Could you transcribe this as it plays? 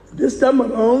This time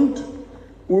around,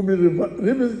 we'll be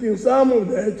revisiting some of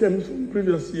the items from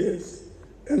previous years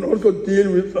and also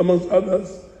deal with, amongst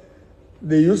others,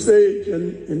 the usage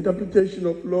and interpretation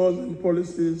of laws and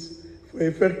policies for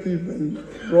effective and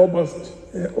robust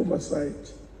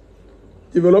oversight,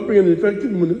 developing an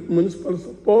effective municipal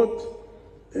support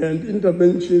and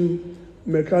intervention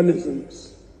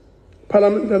mechanisms,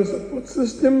 parliamentary support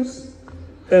systems,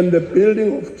 and the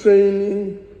building of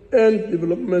training and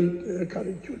development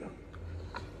curricula.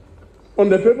 On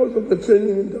the purpose of the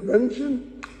training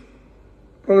intervention,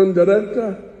 Program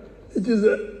Director, it is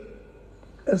an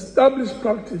established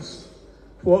practice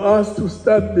for us to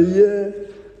start the year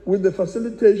with the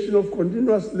facilitation of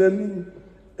continuous learning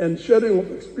and sharing of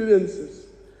experiences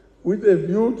with a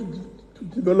view to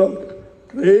develop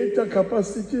greater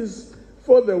capacities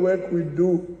for the work we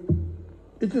do.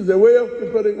 It is a way of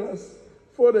preparing us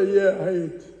for the year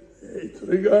ahead, its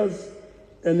rigors,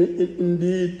 and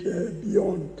indeed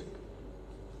beyond.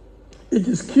 It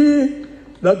is key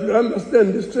that we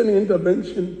understand this training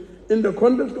intervention in the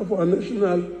context of our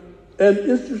national and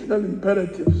institutional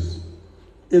imperatives.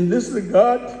 In this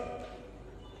regard,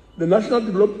 the National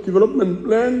Development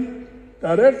Plan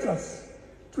directs us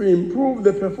to improve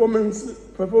the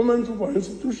performance of our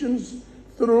institutions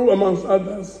through, amongst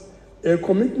others, a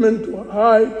commitment to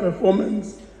high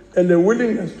performance and a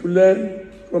willingness to learn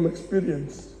from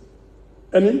experience.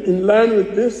 And in line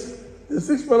with this, the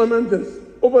 6 parliamentarians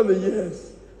over the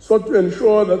years sought to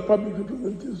ensure that public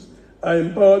representatives are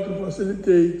empowered to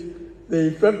facilitate the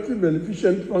effective and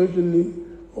efficient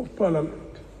functioning of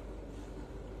Parliament.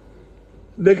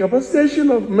 The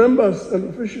capacitation of members and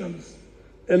officials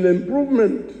and the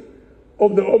improvement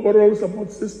of the overall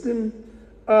support system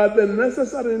are the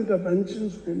necessary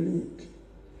interventions we need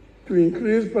to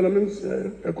increase Parliament's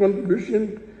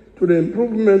contribution to the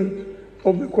improvement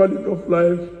of the quality of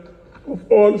life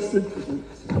of all citizens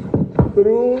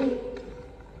through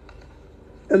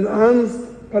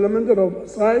enhanced parliamentary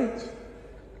oversight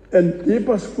and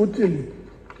deeper scrutiny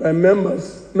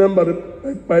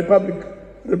by public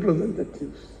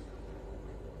representatives.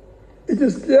 It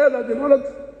is clear that in order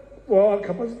for our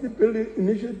capacity building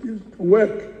initiatives to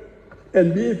work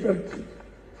and be effective,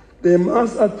 they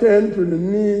must attend to the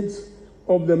needs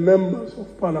of the members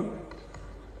of Parliament.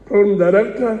 Program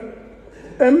Director,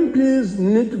 MPs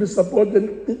need to be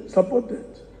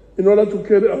supported in order to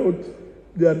carry out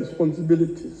their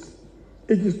responsibilities.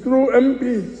 It is through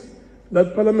MPs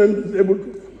that Parliament is able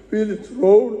to fulfill its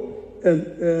role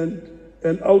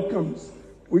and outcomes,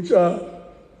 which are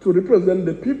to represent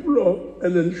the people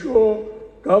and ensure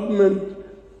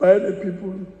government by the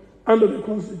people under the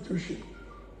Constitution,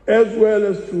 as well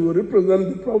as to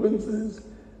represent the provinces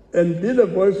and be the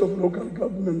voice of local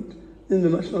government in the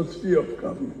national sphere of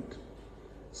government.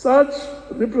 Such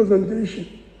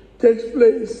representation takes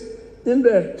place in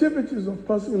the activities of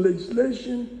passing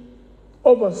legislation,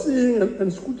 overseeing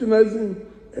and scrutinizing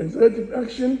executive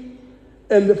action,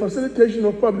 and the facilitation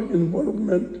of public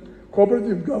involvement,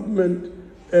 cooperative government,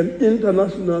 and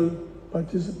international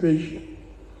participation.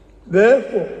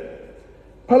 Therefore,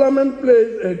 Parliament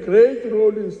plays a great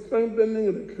role in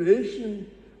strengthening the creation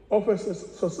of a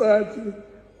society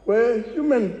where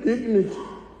human dignity,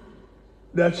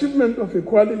 the achievement of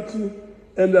equality,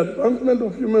 and the advancement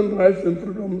of human rights and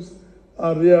freedoms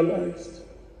are realized.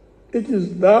 It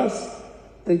is thus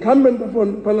incumbent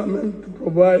upon Parliament to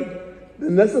provide the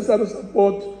necessary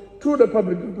support to the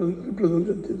public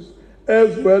representatives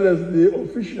as well as the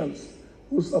officials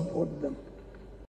who support them.